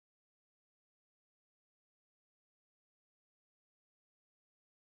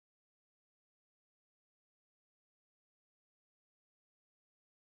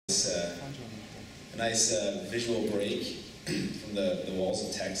nice visual break from the walls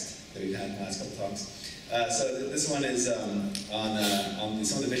of text that we've had in the last couple talks. So this one is on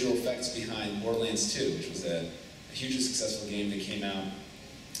some of the visual effects behind Borderlands 2, which was a hugely successful game that came out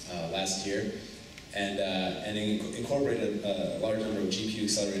last year, and incorporated a large number of GPU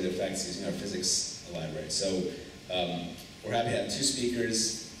accelerated effects using our physics library. So we're happy to have two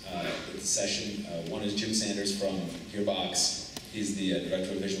speakers at the session. One is Jim Sanders from Gearbox. He's the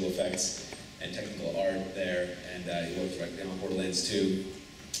director of visual effects and technical art there, and he worked directly on Borderlands 2.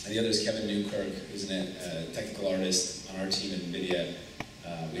 And the other is Kevin Newkirk, who's a technical artist on our team at NVIDIA.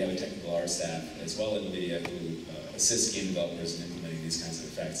 We have a technical art staff as well at NVIDIA who assists game developers in implementing these kinds of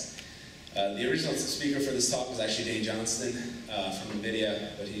effects. The original speaker for this talk was actually Dane Johnston from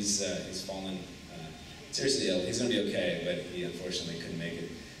NVIDIA, but he's fallen seriously ill. He's going to be okay, but he unfortunately couldn't make it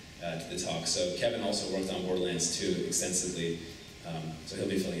to the talk. So Kevin also worked on Borderlands 2 extensively, so he'll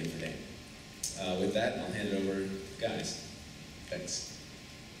be filling in for Dane. With that, I'll hand it over to the guys. Thanks.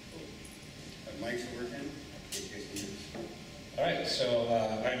 Mic's working. All right, so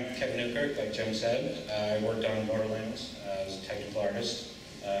I'm Kevin Newkirk, like Jim said. I worked on Borderlands as a technical artist.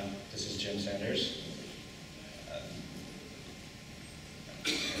 This is Jim Sanders.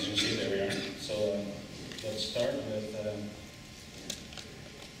 As you can see, there we are. So let's start with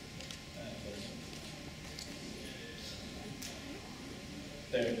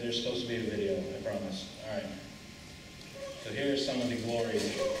there's supposed to be a video, I promise. All right. So here's some of the glory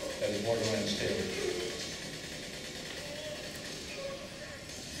that is Borderlands 2.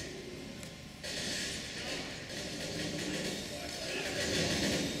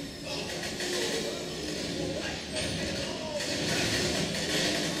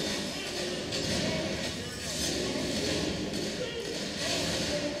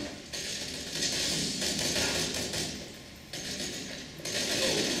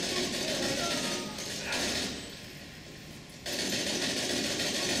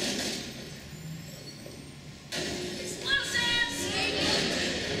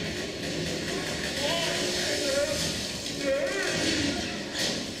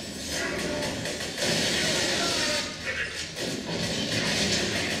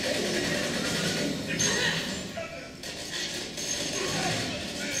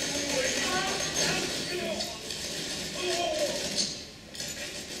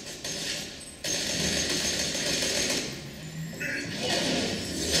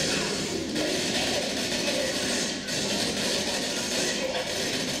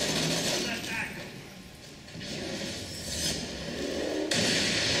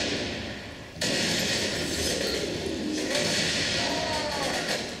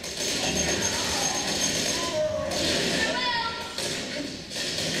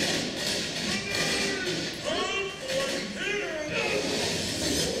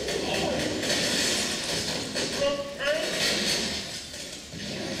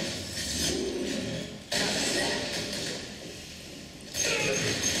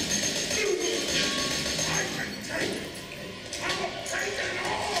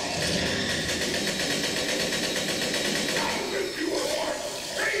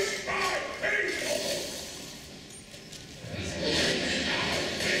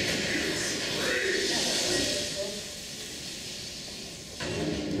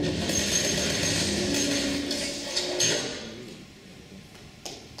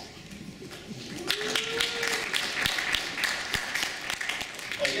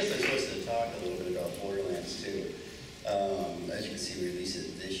 As you can see, we released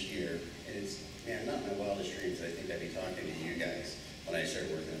it this year, and it's, man, not my wildest dreams. I think I'd be talking to you guys when I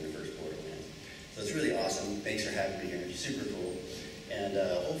started working on the first Borderlands. So it's really awesome. Thanks for having me here. It's super cool. And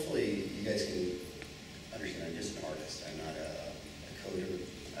hopefully you guys can understand I'm just an artist. I'm not a coder.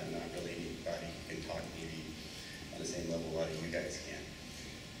 I'm not really anybody who can talk maybe on the same level a lot of you guys can.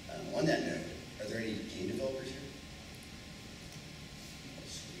 On that note, are there any game developers here? Oh,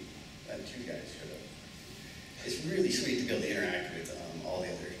 sweet. I have two guys showed up. It's really sweet to be able to interact with all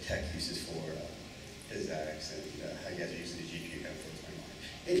the other tech uses for physics and how you guys are using the GPU. Kind of floats my mind.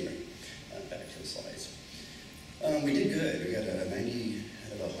 Anyway, back to the slides. We did good. We got a 90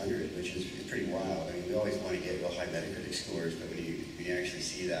 out of 100, which is pretty wild. I mean, we always want to get real high Metacritic scores, but when you actually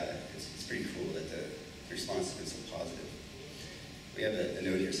see that, it's pretty cool that the response has been so positive. We have a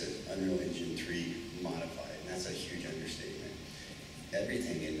note here that says Unreal Engine 3 modified, and that's a huge understatement.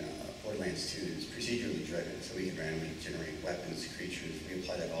 Everything in Borderlands 2 is procedurally driven, so we can randomly generate weapons, creatures. We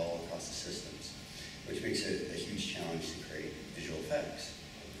apply that all across the systems, which makes it a huge challenge to create visual effects.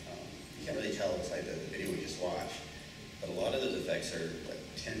 You can't really tell inside the video we just watched, but a lot of those effects are like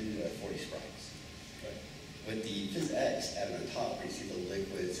 10 to 40 sprites. Right. With the physics added on top, where you see the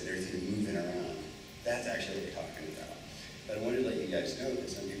liquids and everything moving around, That's actually what we're talking about. But I wanted to let you guys know that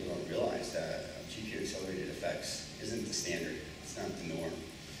some people don't realize that GPU accelerated effects isn't the standard. It's not the norm.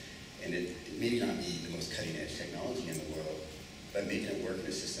 And it may not be the most cutting edge technology in the world, but making it work in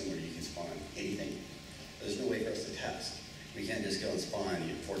a system where you can spawn anything. There's no way for us to test. We can't just go and spawn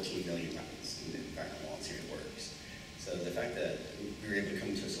 14 million weapons in the environment and see if it works. So the fact that we were able to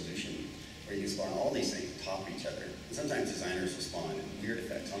come to a solution where you can spawn all these things on top of each other, and sometimes designers will spawn weird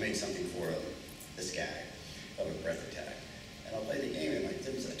effects. I'll make something for a skag of a breath attack. And I'll play the game and like,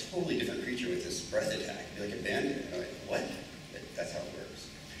 there's a totally different creature with this breath attack. It'd be like a bandit. And I'm like, what? But that's how it works.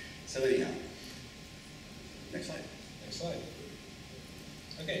 So anyhow, next slide. Next slide.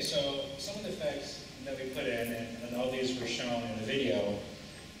 Okay, so some of the effects that we put in, and all these were shown in the video,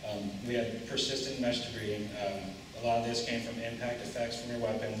 we had persistent mesh debris. A lot of this came from impact effects from your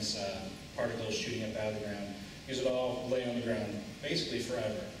weapons, particles shooting up out of the ground. These would all lay on the ground basically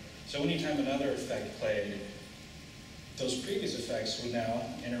forever. So anytime another effect played, those previous effects would now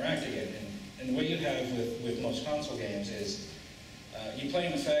interact again. And what you have with most console games is you play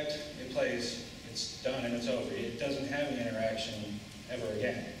an effect, it plays, it's done and it's over. It doesn't have any interaction ever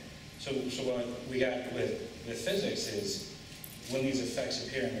again. So what we got with physics is when these effects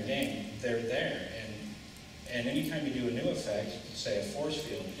appear in the game, they're there. And anytime you do a new effect, say a force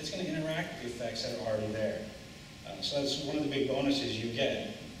field, it's going to interact with the effects that are already there. So that's one of the big bonuses you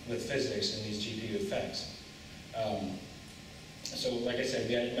get with physics and these GPU effects. So like I said,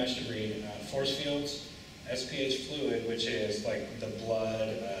 we had mesh debris, force fields, SPH fluid, which is like the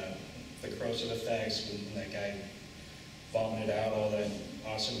blood, the corrosive effects, when that guy vomited out all that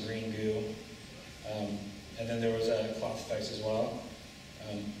awesome green goo. And then there was cloth effects as well.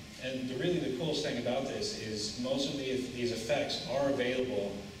 And the coolest thing about this is most of these effects are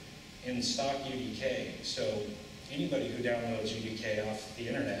available in stock UDK. So anybody who downloads UDK off the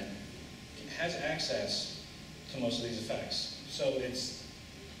internet has access to most of these effects. So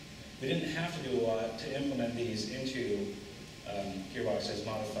we didn't have to do a lot to implement these into Gearbox's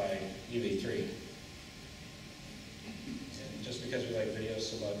modified UE3. And just because we like videos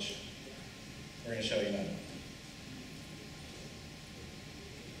so much, we're going to show you that.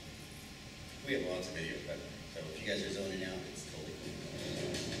 We have lots of videos, but so if you guys are zoning out, it's totally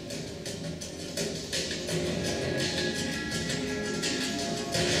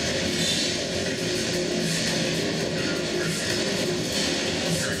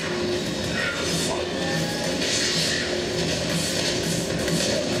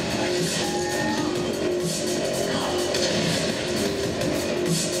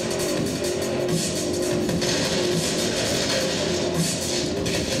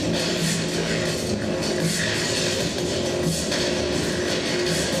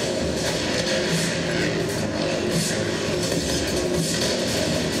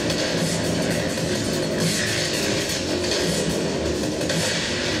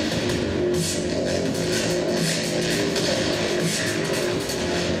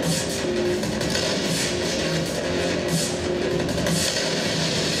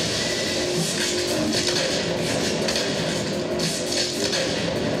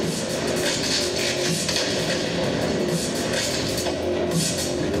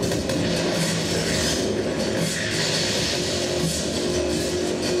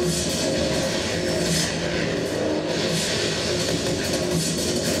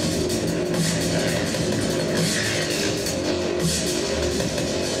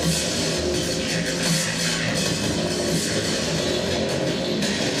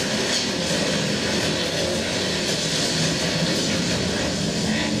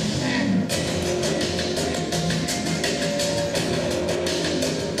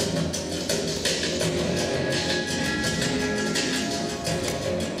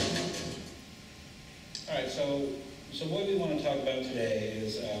So what we want to talk about today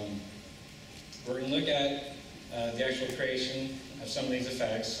is we're going to look at the actual creation of some of these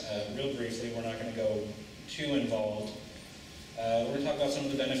effects real briefly. We're not going to go too involved. We're going to talk about some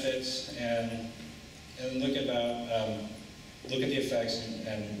of the benefits and look at the effects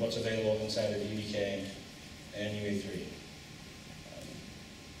and what's available inside of UDK and UE3.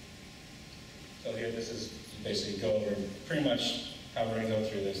 So here, this is basically go over pretty much how we're going to go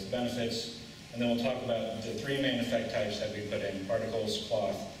through this, the benefits, and then we'll talk about the three main effect types that we put in: particles,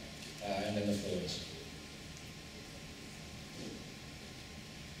 cloth, and then the fluids.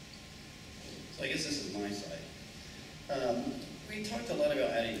 So I guess this is my side. We talked a lot about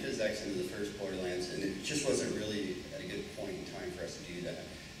adding physics into the first Borderlands, and it just wasn't really at a good point in time for us to do that.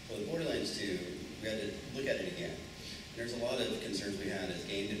 So with Borderlands 2, we had to look at it again. There's a lot of concerns we had as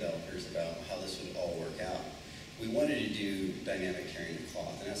game developers about how this would all work out. we wanted to do dynamic carrying the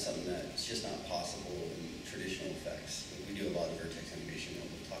cloth, and that's something that's just not possible in traditional effects. We do a lot of vertex animation that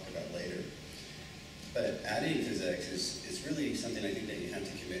we'll talk about later. But adding physics is really something I think that you have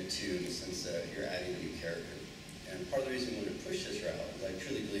to commit to in the sense that you're adding a new character. And part of the reason we want to push this route is I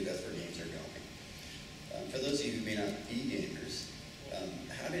truly believe that's where games are going. For those of you who may not be gamers,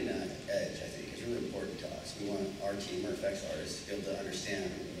 having that edge, I think, is really important to us. We want our team, our effects artists, to be able to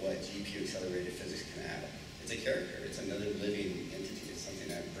understand what GPU-accelerated physics can add. It's a character. It's another living entity. It's something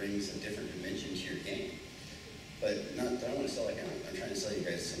that brings a different dimension to your game. But I don't want to sell like I'm trying to sell you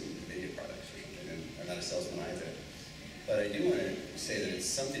guys some NVIDIA products or something, and I'm not a salesman either. But I do want to say that it's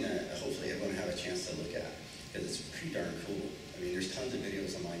something that hopefully everyone will have a chance to look at, because it's pretty darn cool. I mean, there's tons of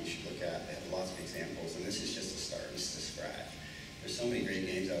videos online you should look at. They have lots of examples, and this is just a start. This is a scratch. There's so many great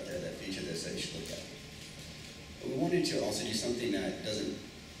games out there that feature this that you should look at. But we wanted to also do something that doesn't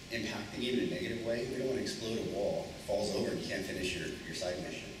impact the game in a negative way. We don't want to explode a wall, falls over, and you can't finish your side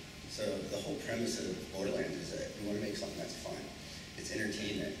mission. So the whole premise of Borderlands is that we want to make something that's fun. It's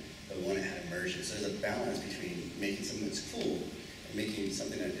entertainment, but we want to add immersion. So there's a balance between making something that's cool and making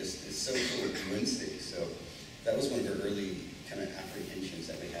something that just is so cool it ruins things. So that was one of our early kind of apprehensions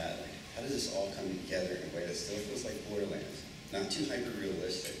that we had. Like, how does this all come together in a way that still feels like Borderlands? Not too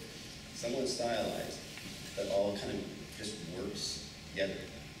hyper-realistic, somewhat stylized, but all kind of just works together.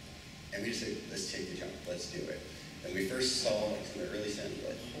 And we just said, let's take the jump, let's do it. And we first saw like some of the early sounds, we were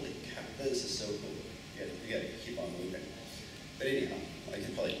like, holy cow, this is so cool. We gotta keep on moving. But anyhow, I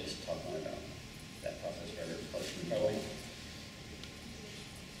could probably just talk on about that process forever. Probably.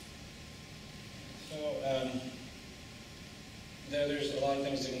 So there's a lot of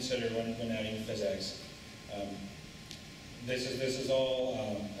things to consider when adding physics. This is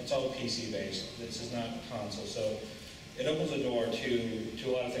all it's all PC based. This is not console, so it opens the door to a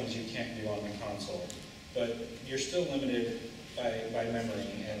lot of things you can't do on the console. But you're still limited by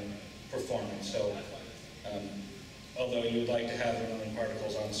memory and performance. So although you would like to have a million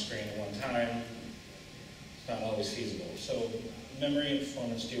particles on the screen at one time, it's not always feasible. So memory and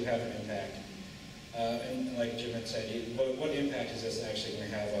performance do have an impact. And like Jim had said, what impact is this actually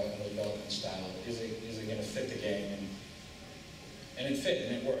going to have on the development style? Is it going to fit the game? And it fit,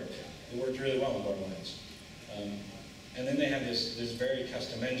 and it worked. It worked really well in Borderlands. And then they have this very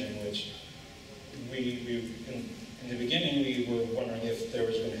custom engine, which in the beginning we were wondering if there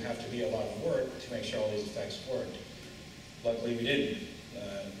was going to have to be a lot of work to make sure all these effects worked. Luckily, we didn't.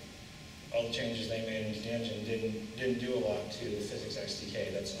 All the changes they made into the engine didn't do a lot to the physics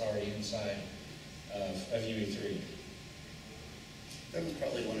SDK that's already inside of UE3. That was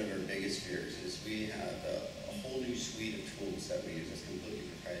probably one of our biggest fears, is we have a whole new suite of tools that we use that's completely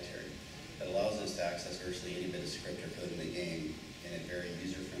proprietary, that allows us to access virtually any bit of script or code in the game in a very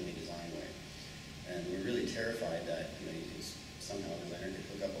user-friendly design way. And we're really terrified that you could somehow a designer could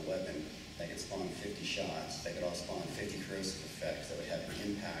hook up a weapon that could spawn 50 shots, that could also spawn 50 corrosive effects, that would have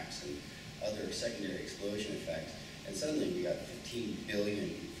impacts and other secondary explosion effects. And suddenly we got 15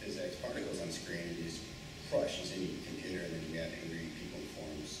 billion physics particles on screen, and you just crush any computer, and then we have angry people in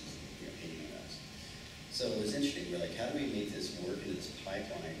forums hating on us. So it was interesting. We're like, how do we make this work into this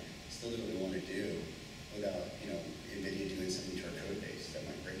pipeline, still do what we want to do, without NVIDIA doing something to our code base that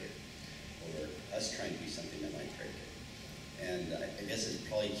might break it, or us trying to do something that might break it. And I guess I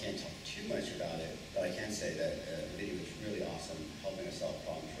probably can't talk too much about it, but I can say that NVIDIA was really awesome helping us solve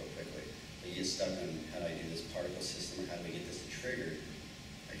problems real quickly. But you get stuck on how do I do this particle system, or how do we get this triggered?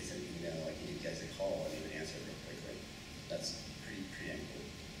 I can send an email, I can give you guys a call, and you would answer real quickly. That's pretty dang cool.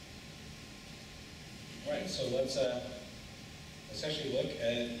 All right, so let's actually look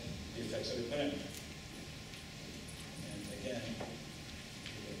at the effects that we put in. And again, we're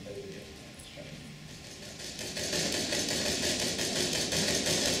going to play the video. Let's try it.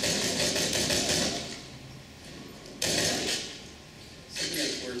 Something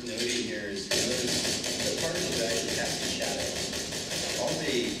that's worth noting here is the particles that actually cast a shadow. All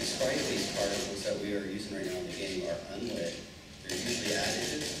the sprite-based particles that we are using right now in the game are unlit. They're usually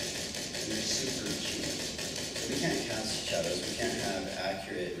additive, and they're super cheap. So we can't cast shadows. We can't have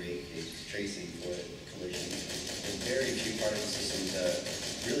accurate ray tracing for collisions. There's very few particle systems that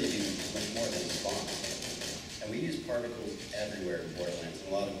really do much more than spawn. And we use particles everywhere in Borderlands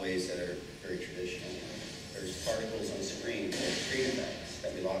in a lot of ways that are very traditional. There's particles on the screen for screen effects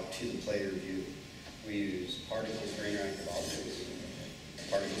that we lock to the player view. We use particles for interactive objects.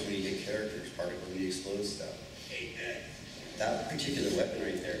 Particles when you get characters, particles when you explode stuff. That particular weapon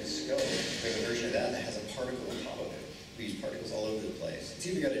right there, the scope, we have a version of that has a particle on top of it. We use particles all over the place. It's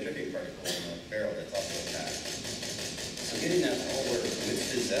even got a dripping particle in the barrel that's also attached. So getting that to all work with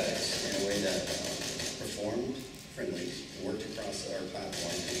physics in a way that performed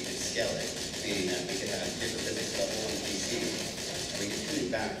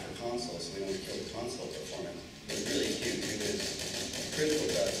back for consoles, so we don't kill the console performance. It was really huge. It was critical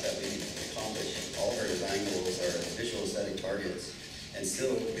to us that we accomplish all of our design goals, our visual aesthetic targets, and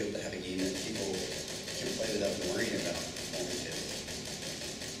still be able to have a game that people can play without worrying about performance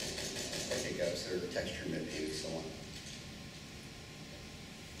or hiccups or texture mipping and so on.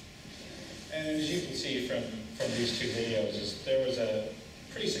 And as you can see from these two videos, there was a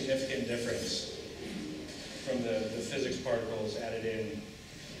pretty significant difference from the physics particles added in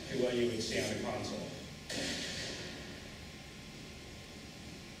to what you would see on a console.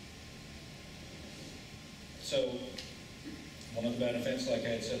 So one of the benefits, like I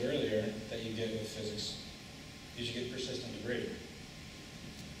had said earlier, that you get with physics is you get persistent debris.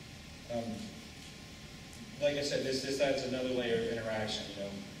 Like I said, this adds another layer of interaction. You know,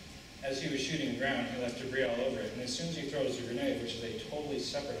 as he was shooting the ground, he left debris all over it, and as soon as he throws the grenade, which is a totally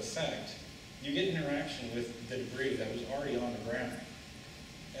separate effect, you get interaction with the debris that was already on the ground.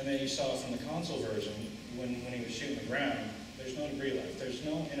 And then you saw from the console version, when he was shooting the ground, there's no debris left. There's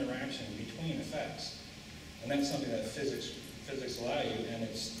no interaction between effects. And that's something that physics allow you, and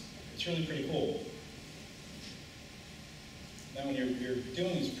it's really pretty cool. Now when you're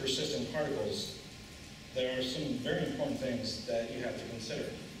doing these persistent particles, there are some very important things that you have to consider.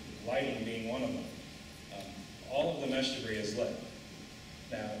 Lighting being one of them. All of the mesh debris is lit.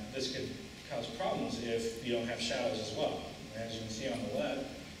 Now, this could cause problems if you don't have shadows as well. As you can see on the left,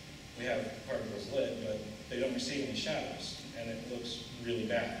 we have particles lit, but they don't receive any shadows, and it looks really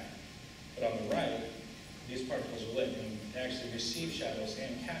bad. But on the right, these particles are lit and actually receive shadows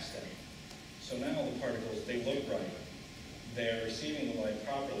and cast them. So now the particles, they look bright. They're receiving the light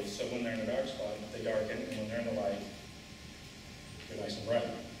properly, so when they're in a dark spot, they darken, and when they're in the light, they're nice and bright.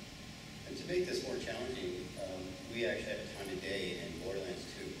 And to make this more challenging, we actually have a time of day in Borderlands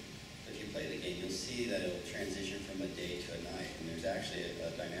 2. So if you play the game, you'll see that it'll transition from a day to a night, and there's actually a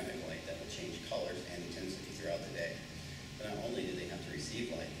dynamic light that will change colors and intensity throughout the day. But not only did they have to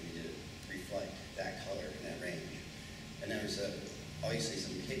receive light, they did reflect that color and that range. And there was obviously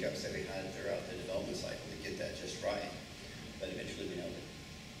some hiccups that we had throughout the development cycle to get that just right, but eventually we nailed it.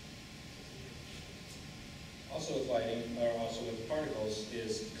 Also with lighting, or also with particles,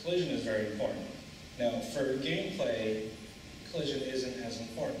 is collision is very important. Now, for gameplay, collision isn't as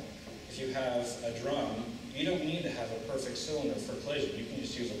important. If you have a drum, you don't need to have a perfect cylinder for collision. You can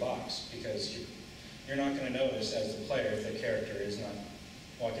just use a box, because you're not going to notice as the player if the character is not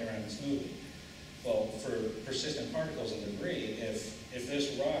walking around smoothly. Well, for persistent particles and debris, if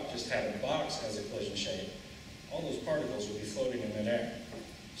this rock just had a box as a collision shape, all those particles would be floating in midair.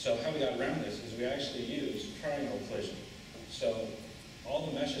 So how we got around this is we actually used triangle collision. So all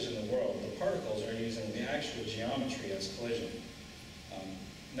the meshes in the world, the particles are using the actual geometry as collision.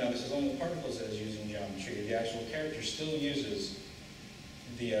 Now this is only the particles that is using geometry. The actual character still uses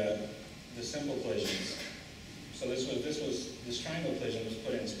the simple collisions. So this triangle collision was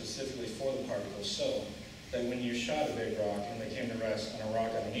put in specifically for the particles, so that when you shot a big rock and they came to rest on a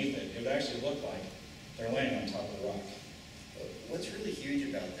rock underneath it, it would actually look like they're laying on top of the rock. What's really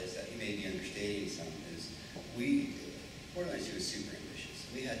huge about this that you may be understating some is Borderlands 2 was super ambitious.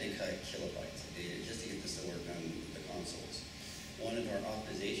 We had to cut kilobytes of data just to get this to work on the consoles. One of our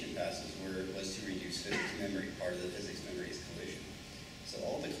optimization passes was to reduce physics memory. Part of the physics memory is collision. So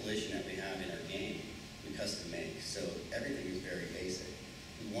all the collision that we have in our game, we custom make. So everything is very basic.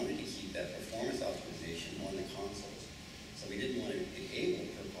 We wanted to keep that performance optimization on the consoles. So we didn't want to enable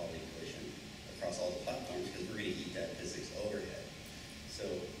per poly collision across all the platforms because we're going to eat that physics overhead. So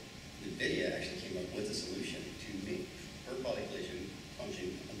NVIDIA actually came up with a solution to make per poly collision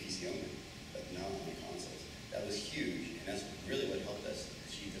function on PC only, but not on the consoles. That was huge, and that's really what helped us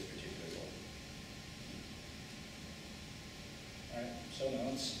achieve this particular goal. All right, so now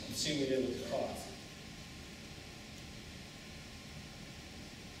let's see what we did with the cloth.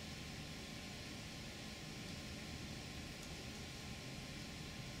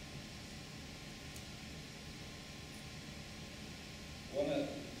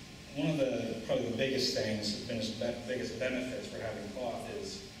 One of the probably the biggest things, biggest benefits for having cloth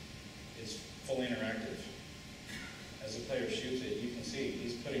is it's fully interactive. As the player shoots it, you can see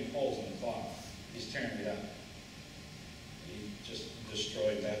he's putting holes in the cloth. He's tearing it up. He just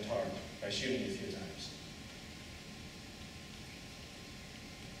destroyed that target by shooting it a few times.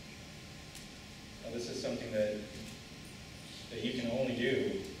 Now this is something that you can only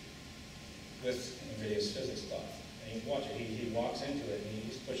do with NVIDIA's physics cloth. And you watch it, he walks into it and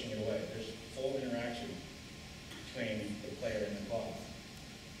he's pushing it away. There's full interaction between the player and the cloth.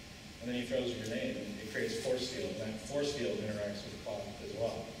 And then he throws a grenade and it creates force field, and that force field interacts with the cloth as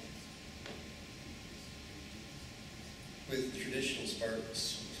well. With traditional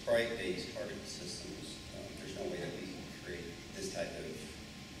sprite-based particle systems, there's no way that we can create this type of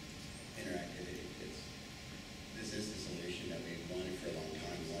interactivity. This is the solution that we wanted for a long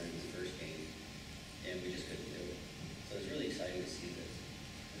time. We wanted in the first game, and we just couldn't do it. So it's really exciting to see this.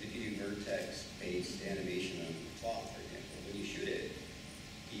 Because if you do vertex-based animation on cloth, for example, when you shoot it,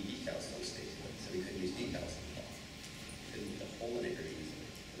 the decals don't stay to it. So we couldn't use decals on cloth. We couldn't put a hole in it very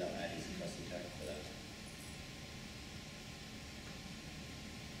easily without adding some custom tech for that.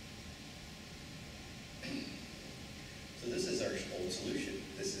 So this is our old solution.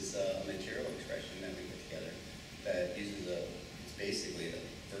 This is a material expression that we put together that uses it's basically the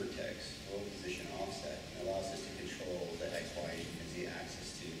vertex world position offset and allows us to control the X, Y, and Z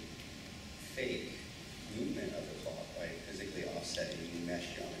axis to fake movement of the cloth by physically offsetting the mesh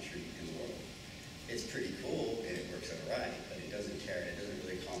geometry in the world. It's pretty cool and it works out right, but it doesn't tear it. It doesn't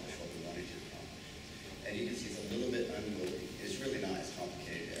really accomplish what we wanted to accomplish. And you can see it's a little bit unwieldy. It's really not as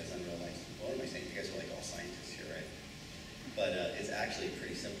complicated as Unreal License. What am I saying? You guys are like all scientists here, right? But it's actually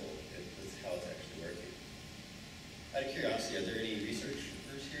pretty simple. It's how it's actually working. Out of curiosity, are there any researchers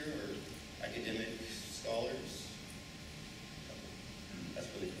here or academic scholars? That's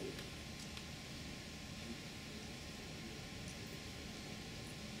really cool.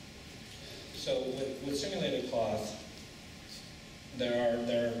 So with simulated cloth, there are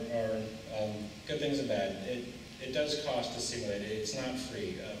good things and bad. It does cost to simulate it. It's not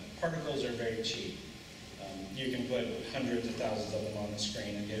free. Particles are very cheap. You can put hundreds of thousands of them on the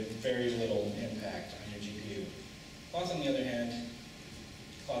screen and get very little impact on your GPU. Cloth, on the other hand,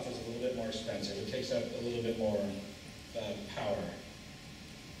 cloth is a little bit more expensive. It takes up a little bit more power.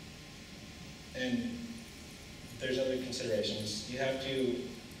 And there's other considerations. You have to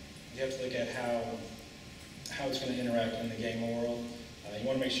look at how it's going to interact in the game world. You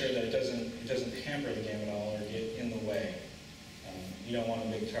want to make sure that it doesn't hamper the game at all or get in the way. You don't want a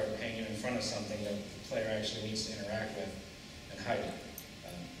big tarp hanging in front of something that the player actually needs to interact with and hide it.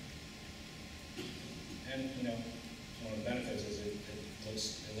 And one of the benefits is it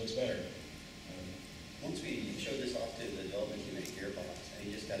looks better. Once we showed this off to the development team at Gearbox, and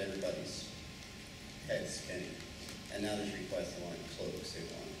he just got everybody's head spinning. And now there's requests they want cloaks, they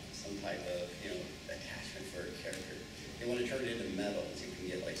want some type of attachment for a character. They want to turn it into metal so you can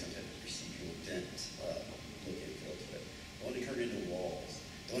get like some type of procedural dent look and feel to it. They want to turn it into walls.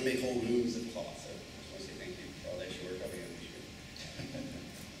 They want to make whole rooms of cloth. So I just want to say thank you for all that extra work probably on this year.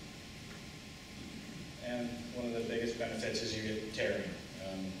 And one of the biggest benefits is you get tearing.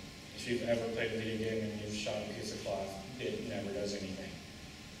 If you've ever played a video game and you've shot a piece of cloth, it never does anything.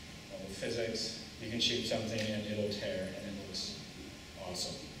 Well, with physics, you can shoot something and it'll tear and it looks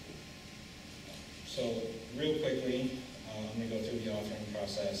awesome. So real quickly, I'm going to go through the authoring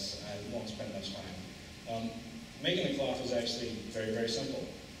process. I won't spend much time. Making the cloth was actually very, very simple.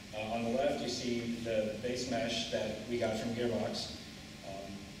 On the left, you see the base mesh that we got from Gearbox.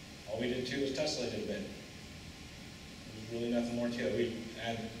 All we did too was tessellate it a bit. There's really nothing more to it. We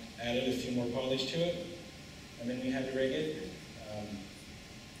added a few more polish to it, and then we had to rig it.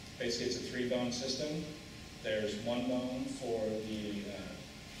 Basically, it's a 3-bone system. There's 1 bone for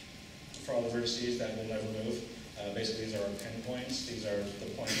all the vertices that will never move. Basically, these are our pinpoints. These are the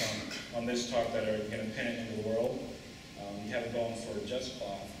points on this top that are going to pin it into the world. You have a bone for just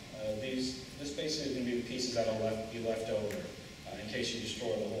cloth. This basically is going to be the pieces that will be left over in case you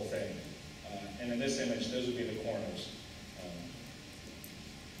destroy the whole thing. And in this image, those would be the corners.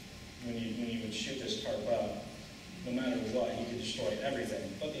 When you would shoot this tarp up, no matter what, you could destroy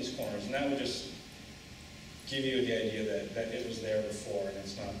everything but these corners. And that would just give you the idea that it was there before and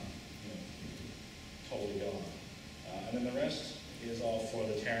it's not totally gone. And then the rest is all for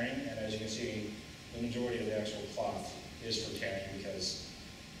the tearing. And as you can see, the majority of the actual cloth is for tearing because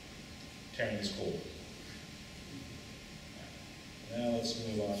tearing is cool. Now let's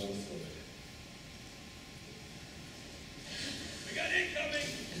move on to the fluid. We got incoming!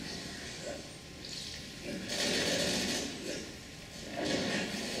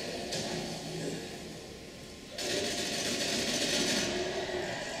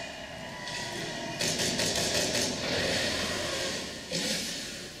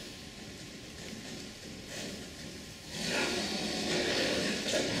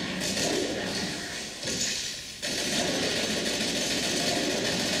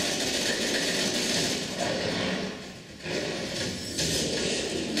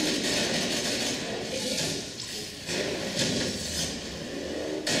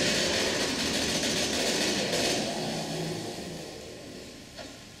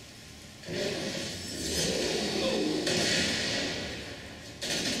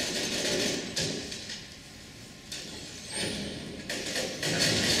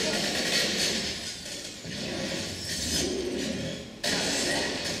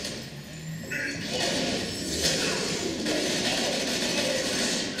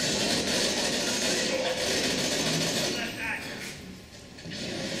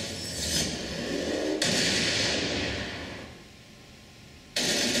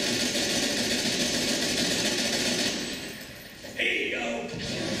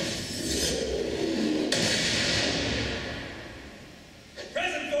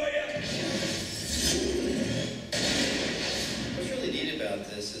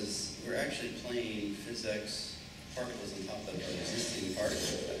 actually playing physics particles on top of existing particle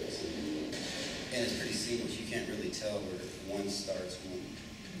effects. And it's pretty seamless. You can't really tell where one starts, one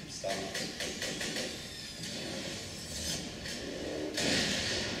stops.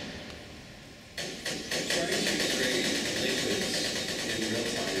 Trying to create liquids in real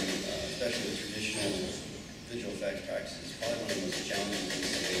time, especially with traditional visual effects practices, is probably one of the most challenging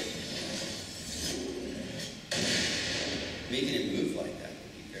things to do. Making it move like that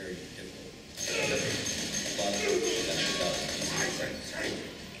would be very difficult. A lot of people that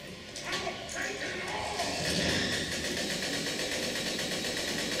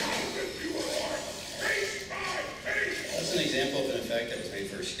That's an example of an effect that was made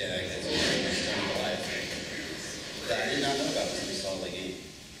for a skag that's done Goliath that I did not know about until we saw the game.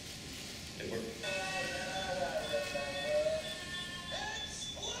 It worked.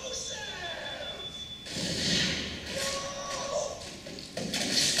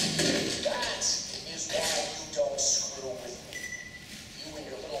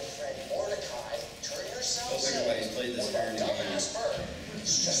 Everybody's played this far in the game.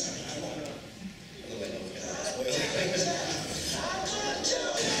 It's just the beginning. By the way, that was going to spoil things. I'm gonna kill you!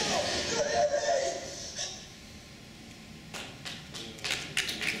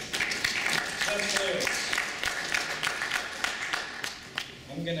 You hear me?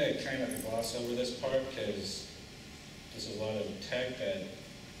 I'm going to kind of gloss over this part because there's a lot of tech that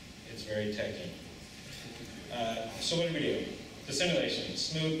it's very techy. So what do we do? The simulation,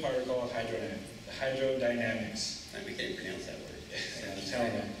 smooth particle hydrodynamics. We can't pronounce that word. Yeah, I'm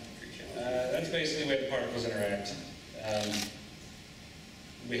telling you. That's basically the way the particles interact.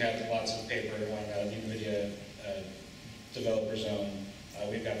 We have lots of paper on the NVIDIA developer zone.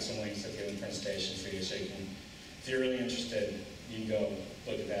 We've got some links at the end of the presentation for you, so you can, if you're really interested, you can go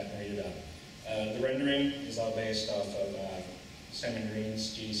look at that and read it up. The rendering is all based off of Simon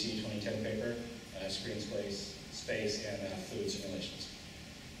Green's GDC 2010 paper, screen space, and fluid simulations.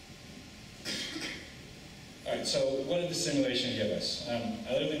 All right, so what did the simulation give us?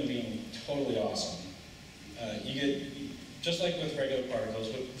 Other than being totally awesome, you get, just like with regular particles,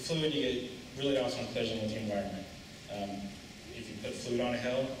 with fluid you get really awesome collision with the environment. If you put fluid on a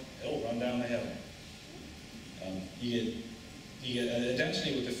hill, it'll run down the hill. You get a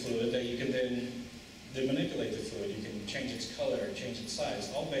density with the fluid that you can then manipulate the fluid. You can change its color, change its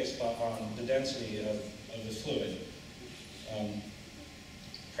size, all based on the density of the fluid.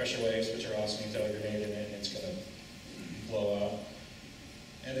 Pressure waves, which are awesome, you throw a grenade in it and it's going to blow up.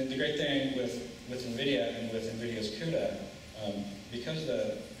 And then the great thing with NVIDIA and with NVIDIA's CUDA, because of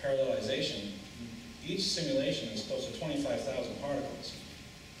the parallelization, each simulation is close to 25,000 particles.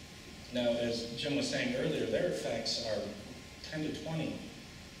 Now, as Jim was saying earlier, their effects are 10 to 20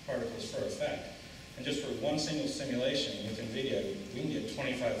 particles per effect. And just for one single simulation with NVIDIA, we can get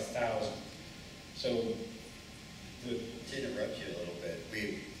 25,000. So, to interrupt you a little bit, a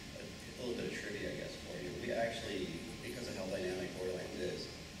little bit of trivia, I guess, for you. We actually, because of how dynamic Borderlands is,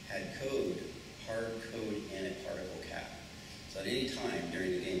 had hard code in a particle cap. So at any time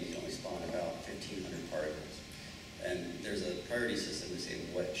during the game, you can only spawn about 1,500 particles. And there's a priority system to say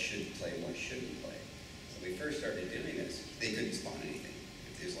what should play and what shouldn't play. So when we first started doing this, they couldn't spawn anything.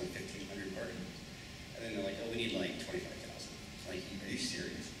 There's only 1,500 particles. And then they're like, oh, we need like 25,000. It's like, are you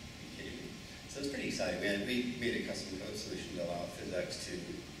serious? Are you kidding me? So it's pretty exciting. We made a custom code solution to allow physics to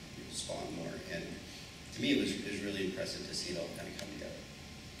spawn more. And to me, it was really impressive to see it all kind of come together.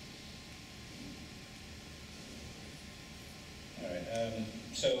 all right.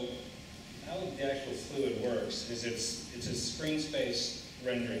 So how the actual fluid works is it's a screen space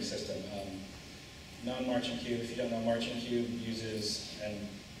rendering system. Non-marching cube, if you don't know, marching cube uses, and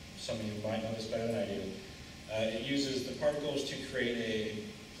some of you might know this better than I do, it uses the particles to create a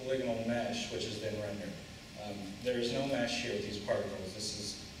polygonal mesh, which is then rendered. There is no mesh here with these particles.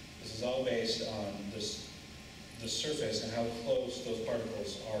 This is all based on the surface and how close those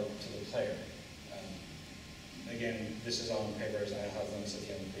particles are to the player. Again, this is all in papers, and I have links at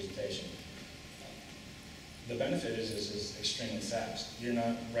the end of the presentation. The benefit is this is extremely fast. You're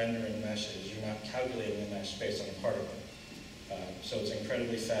not rendering meshes. You're not calculating the mesh based on a particle. So it's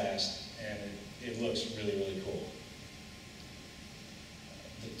incredibly fast, and it looks really, really cool.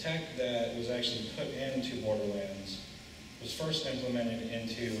 The tech that was actually put into Borderlands was first implemented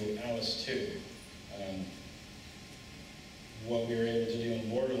into Alice 2. What we were able to do in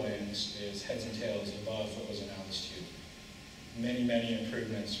Borderlands is heads and tails above what was in Alice 2. Many, many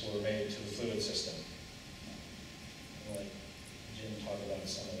improvements were made to the fluid system. I'll let Jim talk about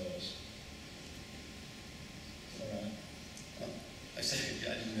some of those. I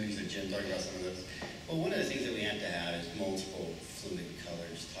movies with Jim talking about some of those. Well, one of the things that we have to have is multiple fluid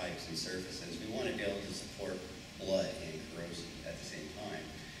colors, types, and surfaces. We want to be able to support blood and corrosion at the same time.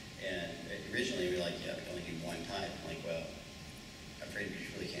 And originally we were like, yeah, we can only do one type. I'm like, well, I'm afraid we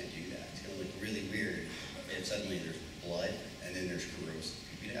really can't do that. It's going to look really weird if suddenly there's blood and then there's corrosion.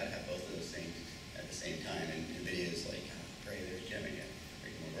 We got to have both of those things at the same time. And NVIDIA is like, oh, great, there's Jim again,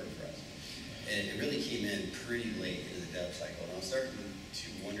 making more work for us. And it really came in pretty late in the dev cycle, and I was starting to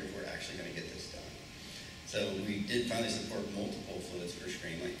wonder if we're actually going to get this done. So we did finally support multiple fluids per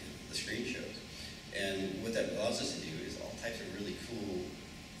screen, like the screen shows. And what that allows us to do is all types of really cool,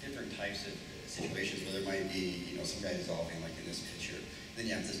 different types of situations where there might be, you know, some guy dissolving, like in this picture. Then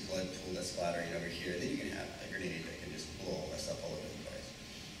you have this blood pool that's splattering over here. Then you can have a grenade that can just blow all that stuff all over the place.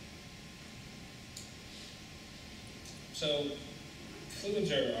 So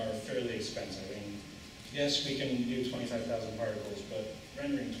fluids are fairly expensive. I mean, yes, we can do 25,000 particles, but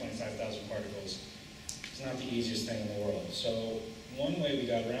rendering 25,000 particles is not the easiest thing in the world. So one way we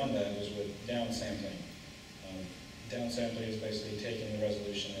got around that was with downsampling. Downsampling is basically taking the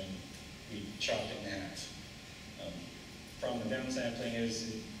resolution and we chopped it in half. Problem with downsampling is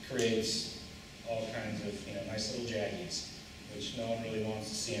it creates all kinds of, you know, nice little jaggies, which no one really wants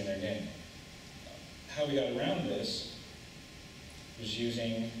to see in their game. How we got around this was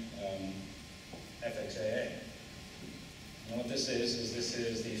using FXAA. And what this is this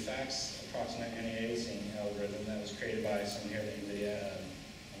is the FACS approximate anti-aliasing algorithm that was created by someone here at NVIDIA.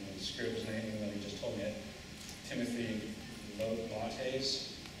 I'm going to screw up his name even though he just told me it. Timothy Lotes.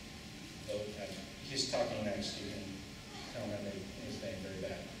 He's talking next. You can tell him his name very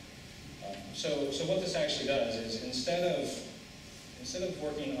bad. So what this actually does is instead of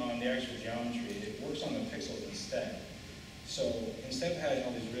working on the actual geometry, it works on the pixels instead. So instead of having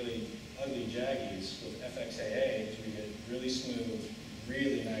all these really ugly jaggies with FXAA, we get really smooth,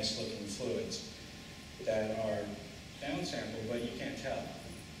 really nice looking fluids that are downsampled, but you can't tell.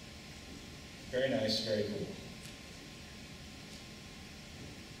 Very nice, very cool.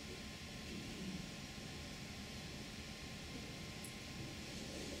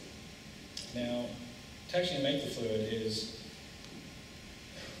 Now, to actually make the fluid there's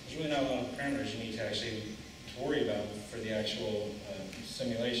really not a lot of parameters you need to actually worry about for the actual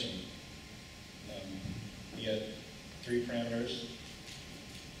simulation. You get 3 parameters.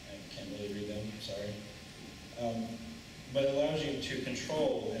 I can't really read them, sorry. But it allows you to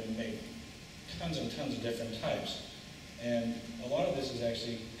control and make tons and tons of different types. And a lot of this is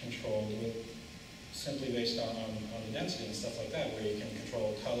actually controlled with simply based on the density and stuff like that, where you can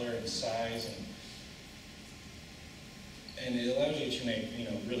control color and size, and it allows you to make, you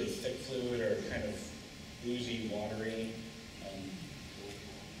know, really thick fluid or kind of oozy, watery.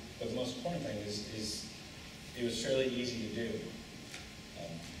 But the most important thing is it was fairly easy to do.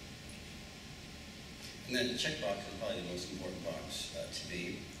 And then the checkbox is probably the most important box to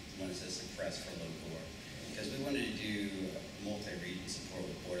be, the one that says suppress for low core. Because we wanted to do multi-region support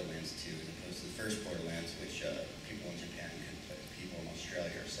with Borderlands 2 as opposed to the first Borderlands, which people in Japan could play with people in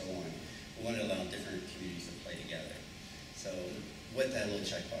Australia or so on. We wanted to allow different communities to play together. So what that little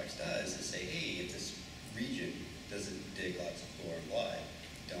checkbox does is say, hey, if this region doesn't dig lots of gore and blood,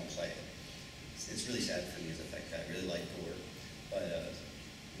 don't play it. It's really sad for me as a fact that I really like gore, but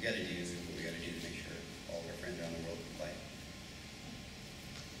we got to do what we got to do to make sure all of our friends around the world can play.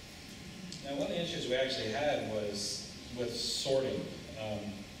 Now, one of the issues we actually had was with sorting.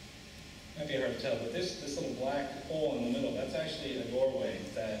 Might be hard to tell, but this little black hole in the middle, that's actually a doorway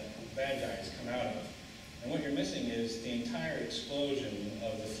that bad guys come out of. And what you're missing is the entire explosion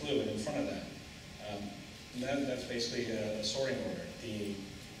of the fluid in front of that. That's basically a sorting order.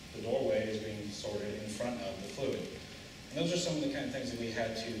 The doorway is being sorted in front of the fluid. And those are some of the kind of things that we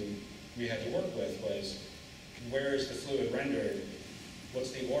had to work with, was where is the fluid rendered?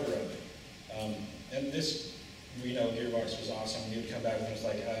 What's the order of it? And this, we know Gearbox was awesome. You'd come back and it was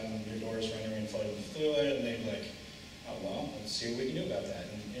like, your door is rendering in front of the fluid, and they'd be like, oh, well, let's see what we can do about that.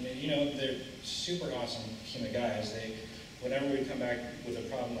 And you know, they're super awesome human guys. Whenever we come back with a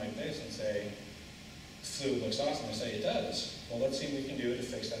problem like this and say, fluid looks awesome, they say it does. Well, let's see what we can do to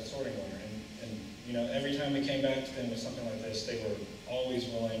fix that sorting order. And you know, every time we came back to them with something like this, they were always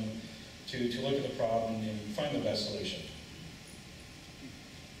willing to look at the problem and find the best solution.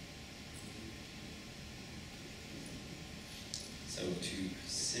 So to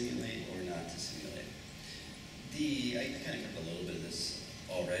simulate or not to simulate. I kind of covered a little bit of this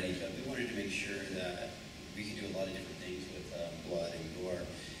already, but we wanted to make sure that we could do a lot of different things with blood and gore.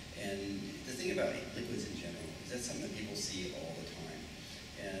 And the thing about liquids in general is that's something that people see all the time.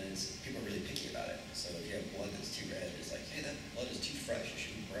 And people are really picky about it. So if you have blood that's too red, it's like, hey, that blood is too fresh. It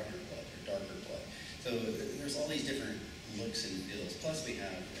should be browner blood or darker blood. So there's all these different looks and feels. Plus we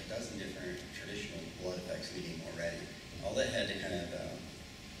have a dozen different traditional blood effects in the game already. All that had to kind of,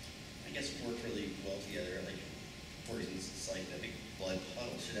 I guess, work really well together. Like, for instance, it's like that big blood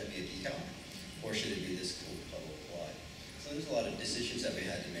puddle. Should that be a decal? Or should it be this cool puddle of blood? So there's a lot of decisions that we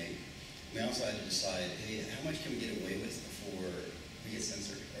had to make. We also had to decide, hey, how much can we get away with before we get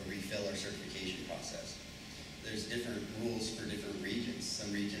censored or refill our certification process? There's different rules for different regions.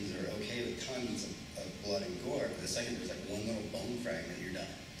 Some regions are okay with tons of blood and gore, but the second there's like one little bone fragment, you're done.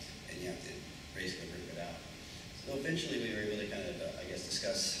 And you have to basically rip it out. So eventually we were able to kind of, I guess,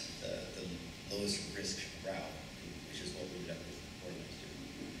 discuss the lowest risk route, which is what we ended up with Borderlands 2.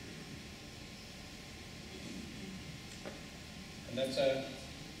 And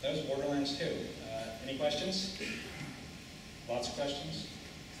that was Borderlands 2. Any questions? Lots of questions?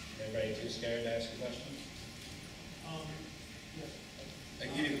 Everybody too scared to ask a question? Yes. I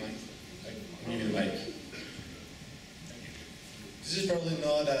can give you the mic. I can give you the mic. This is probably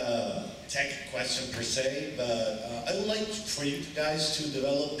not a tech question per se, but I would like for you guys to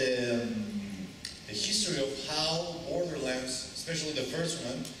develop the history of how Borderlands, especially the first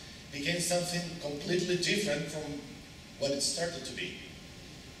one, became something completely different from what it started to be.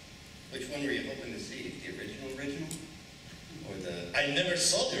 Which one were you hoping to see? The original? Or the... I never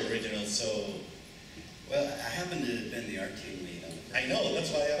saw the original, so... Well, I happen to have been the art team lead on it. I know,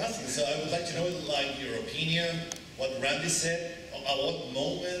 that's why I'm asking. So I would like to know, like, your opinion, what Randy said, at what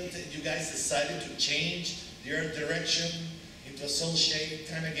moment you guys decided to change your direction into a cel-shaded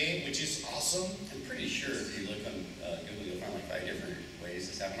kind of game, which is awesome. I'm pretty sure if you look on Google, you'll find like 5 different ways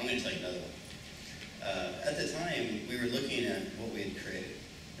this happened. I'm going to tell you another one. At the time, we were looking at what we had created.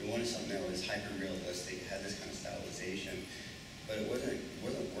 We wanted something that was hyper-realistic, had this kind of stylization, but it wasn't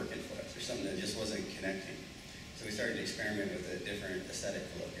working for us. There's something that just wasn't connecting. So we started to experiment with a different aesthetic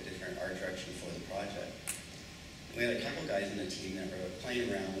look, a different art direction for the project. We had a couple guys in the team that were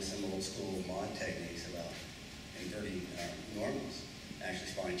playing around with some old school mod techniques about inverting normals, actually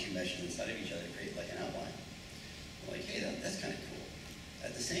spawning 2 meshes inside of each other to create like an outline. We're like, hey, that's kind of cool.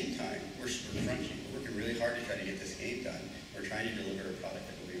 At the same time, we're crunching. We're working really hard to try to get this game done. We're trying to deliver a product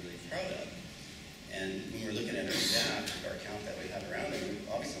that we'll be really proud of. And when we're looking at our staff, our account that we have around them, we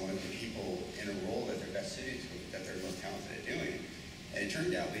obviously want to put people in a role that they're best suited to, that they're most talented at doing. And it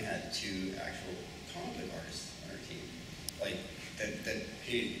turned out we had 2 actual comic book artists on our team, like that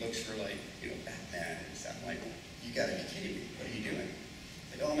painted books for like, Batman and stuff. I'm like, you gotta be kidding me. What are you doing?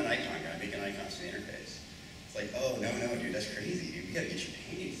 It's like, oh, I'm an icon guy, making icons for the interface. It's like, oh, no, dude, that's crazy. You gotta get your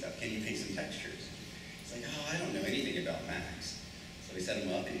painting stuff. Can you paint some textures? It's like, oh, I don't know anything about Max. So we set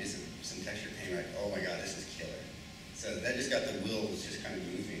him up and he did some texture painting, like, oh my God, this is killer. So that just got the wheels just kind of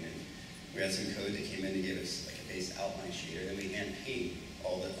moving, and we had some code that came in to give us like a base outline shader, then we hand paint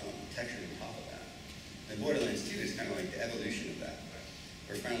all the texture on top of that. And Borderlands 2 is kind of like the evolution of that.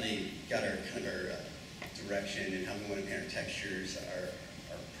 We finally got our direction and how we want to paint our textures, our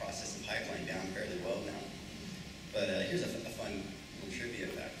process and pipeline down fairly well now. But here's a fun little trivia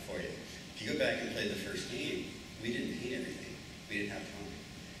fact for you. If you go back and play the first game, we didn't paint everything. We didn't have time.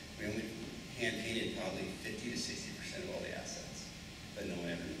 We only hand painted probably 50 to 60% of all the assets, but no one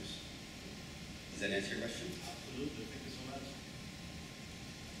ever knows. Does that answer your question? Absolutely. Thank you so much.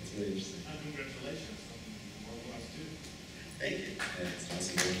 That's really interesting. And congratulations on Borderlands 2. Thank you. Yeah, it's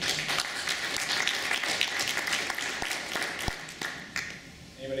awesome.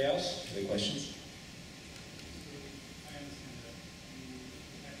 Anybody else? Any questions? I understand that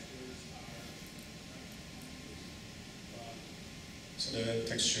the textures are So the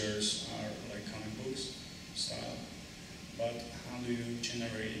textures are like comic books style, but how do you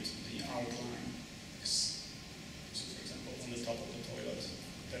generate the outline? So for example, on the top of the toilet,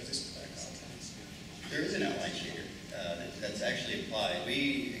 there's this black outline. There is an outline shader that's actually applied.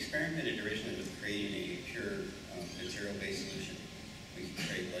 We experimented originally with creating a pure material-based solution. We could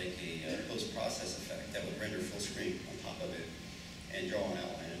create like a post-process effect that would render full screen on top of it and draw an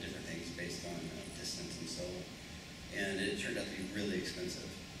outline of different things based on distance and so on. And it turned out to be really expensive.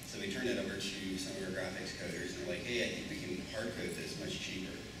 So we turned it over to some of our graphics coders, and they're like, hey, I think we can hard code this much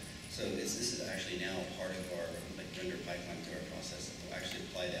cheaper. So this is actually now part of our render pipeline to our process that will actually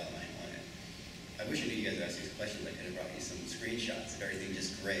apply the outline on it. I wish I knew you guys would ask these questions. I could have brought you some screenshots of everything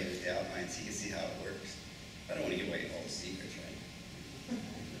just gray with the outline so you can see how it works. I don't want to give away all the secrets, right?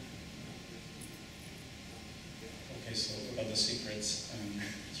 Okay, so about the secrets,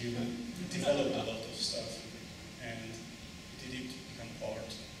 you developed a lot of stuff, and did it become part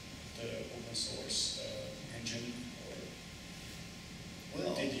of the open source engine, or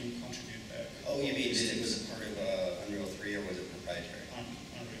Well,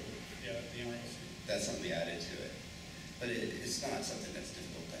 but it's not something that's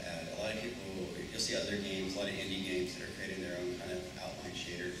difficult to add. A lot of people, you'll see other games, a lot of indie games that are creating their own kind of outline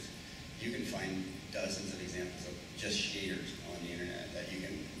shaders. You can find dozens of examples of just shaders on the internet that you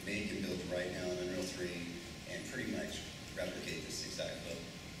can make and build right now in Unreal 3 and pretty much replicate this exact look.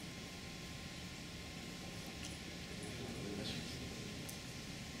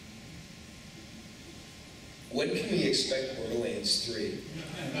 When can we expect Borderlands 3?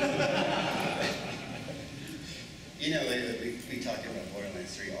 You know, we talk about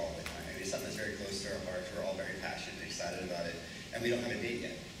Borderlands 3 all the time. It's something that's very close to our hearts. We're all very passionate and excited about it, and we don't have a date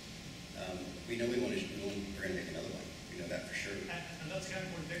yet. We know we're going to make another one. We know that for sure. And that's kind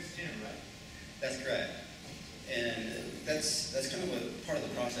of for next gen, right? That's correct. And that's kind of part of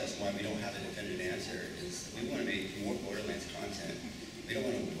the process why we don't have a definitive answer is we want to make more Borderlands content. We don't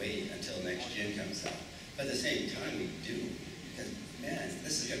want to wait until next gen comes out. But at the same time, we do. Because, man,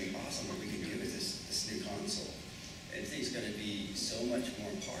 this is going to be awesome what we can do with this new console. And things going to be so much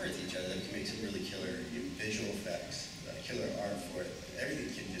more par with each other that we can make some really killer visual effects, killer art for it.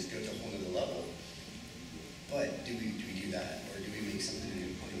 Everything can just go to a whole other level. But do we do that, or do we make something new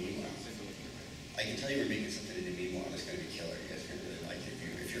in the meanwhile? I can tell you we're making something in the meanwhile that's going to be killer. You guys are going to really like it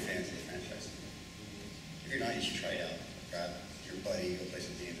if you're fans of the franchise. If you're not, you should try it out. Grab your buddy, go play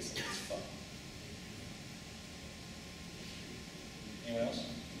some games. It's fun. Anyone else?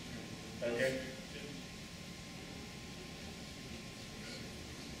 Okay.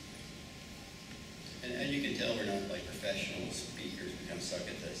 And you can tell we're not like professional speakers. We kind of suck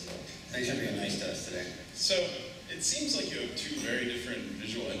at this. So thanks for being nice to us today. So it seems like you have two very different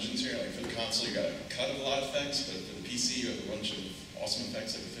visual engines here. Like for the console, you got a cut of a lot of effects, but for the PC, you have a bunch of awesome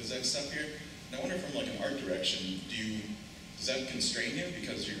effects like the physics stuff here. And I wonder from like an art direction, does that constrain you?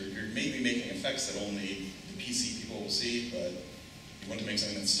 Because you're maybe making effects that only the PC people will see, but you want to make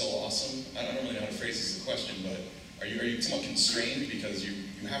something that's still awesome. I don't really know how to phrase this as a question, but are you somewhat constrained because you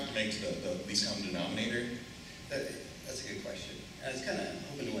have to make the least common denominator? That's a good question. I was kind of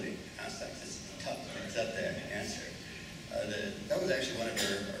hoping to want to ask that because it's tough. It's up there to answer. That was actually one of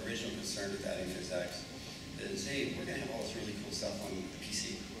our original concerns with adding physics. Is hey, we're going to have all this really cool stuff on the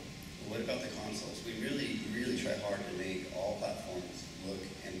PC. But what about the consoles? We really try hard to make all platforms look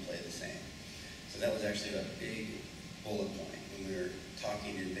and play the same. So that was actually a big bullet point when we were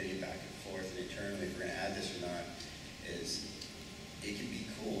talking to NVIDIA back and forth and internally if we're going to add this or not. Is it can be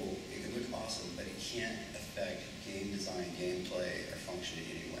cool, it can look awesome, but it can't affect game design, gameplay, or functioning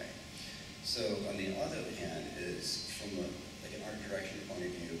anyway. So on the other hand, is from like an art direction point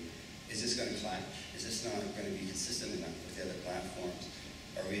of view, is this going to clash? Is this not going to be consistent enough with the other platforms?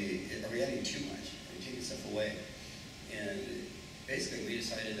 Are we adding too much? Are we taking stuff away? And basically, we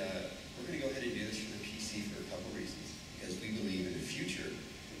decided we're going to go ahead and do this for the PC for a couple reasons. Because we believe in the future,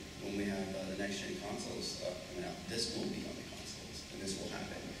 when we have the next-gen consoles coming out, this will be on the consoles, and this will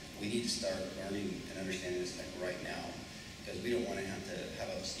happen. We need to start learning and understanding this tech right now, because we don't want to have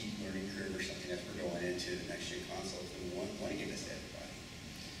a steep learning curve or something as we're going into the next-gen consoles. We want to give this to everybody.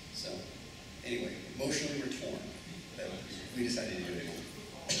 So, anyway, emotionally we're torn, but we decided to do it anyway.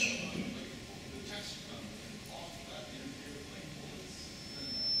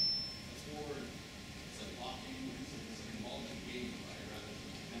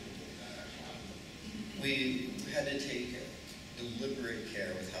 We had to take deliberate care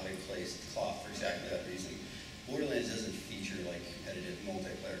with how we placed cloth for exactly that reason. Borderlands doesn't feature like competitive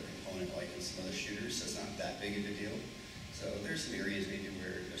multiplayer component like in some other shooters, so it's not that big of a deal. So there's some areas maybe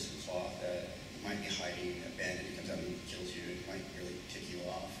where there's some cloth that might be hiding a bandit who comes out and kills you. It might really tick you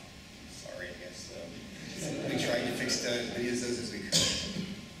off. Sorry, I guess. We tried to fix as many of those as we could.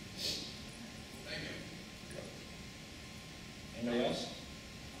 Thank you. Anybody else?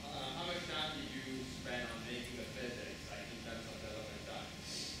 How much time did you spend on making the physics? I think that's something that I've done.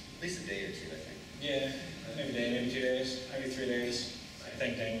 At least a day or two, I think. Yeah, maybe a day, maybe 2 days, maybe 3 days. I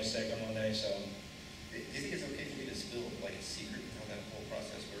think Dane was sick on one day, so. Do you think it's okay for me to spill like a secret of how that whole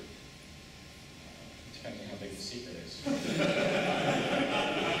process worked? Depends on how big the secret is.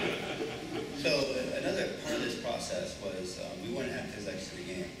 So another part of this process was we wanted to add physics to the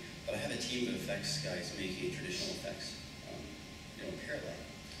game, but I have a team of effects guys making traditional effects, in parallel.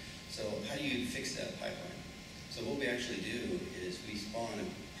 So how do you fix that pipeline? So what we actually do is we spawn a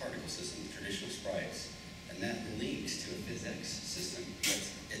particle system with traditional sprites, and that links to a physics system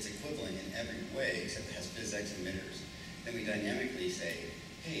that's it's equivalent in every way except it has physics emitters. Then we dynamically say,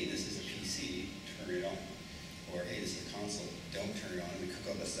 hey, this is a PC, turn it on. Or hey, this is a console, don't turn it on, and we cook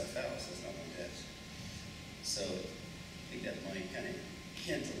all this stuff out so it's not on disk. So I think that might kind of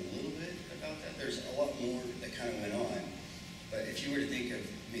hint a little bit about that. There's a lot more that kind of went on. But if you were to think of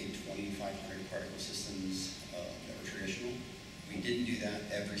maybe 2,500 particle systems that were traditional. We didn't do that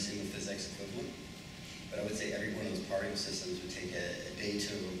every single physics equivalent, but I would say every one of those particle systems would take a day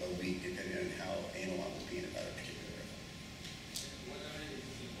to a week, depending on how analog was being about a particular effect. What are the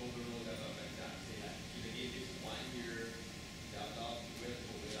overall development that say that the game is 1 year developed with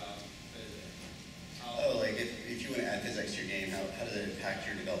or without physics? Oh, like if you want to add physics to your game, how does it impact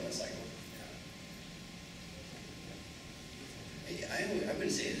your development cycle? I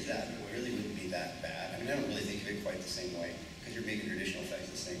wouldn't say it's that. It really wouldn't be that bad. I mean, I don't really think of it quite the same way, because you're making traditional effects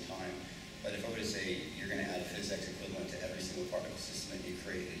at the same time. But if I were to say you're going to add a physics equivalent to every single particle system, and you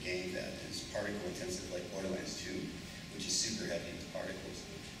create a game that is particle intensive like Borderlands 2, which is super heavy with particles,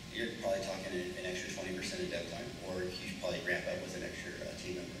 you're probably talking an extra 20% of dev time, or you should probably ramp up with an extra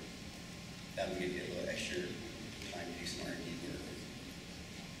team member. That would give you a little extra time to do some R&D work,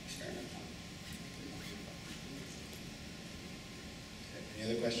 experiment.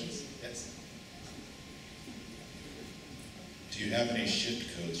 Any other questions? Yes? Do you have any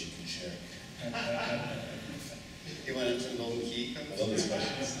shift codes you can share? You want some golden key? I love these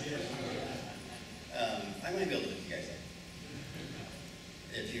questions. I might be able to hook you guys up.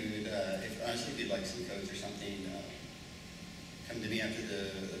 If honestly, if you'd like some codes or something, come to me after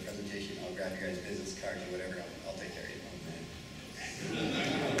the presentation. I'll grab your guys' business cards or whatever. I'll take care of you.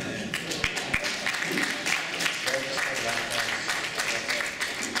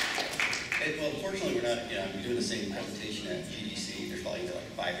 Well, unfortunately, we're not. We're doing the same presentation at GDC. There's probably like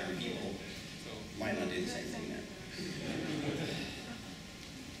 500 people. Might not do the same thing there.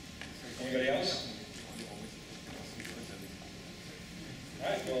 Anybody else? All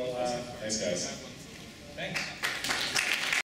right, well, Thanks, guys.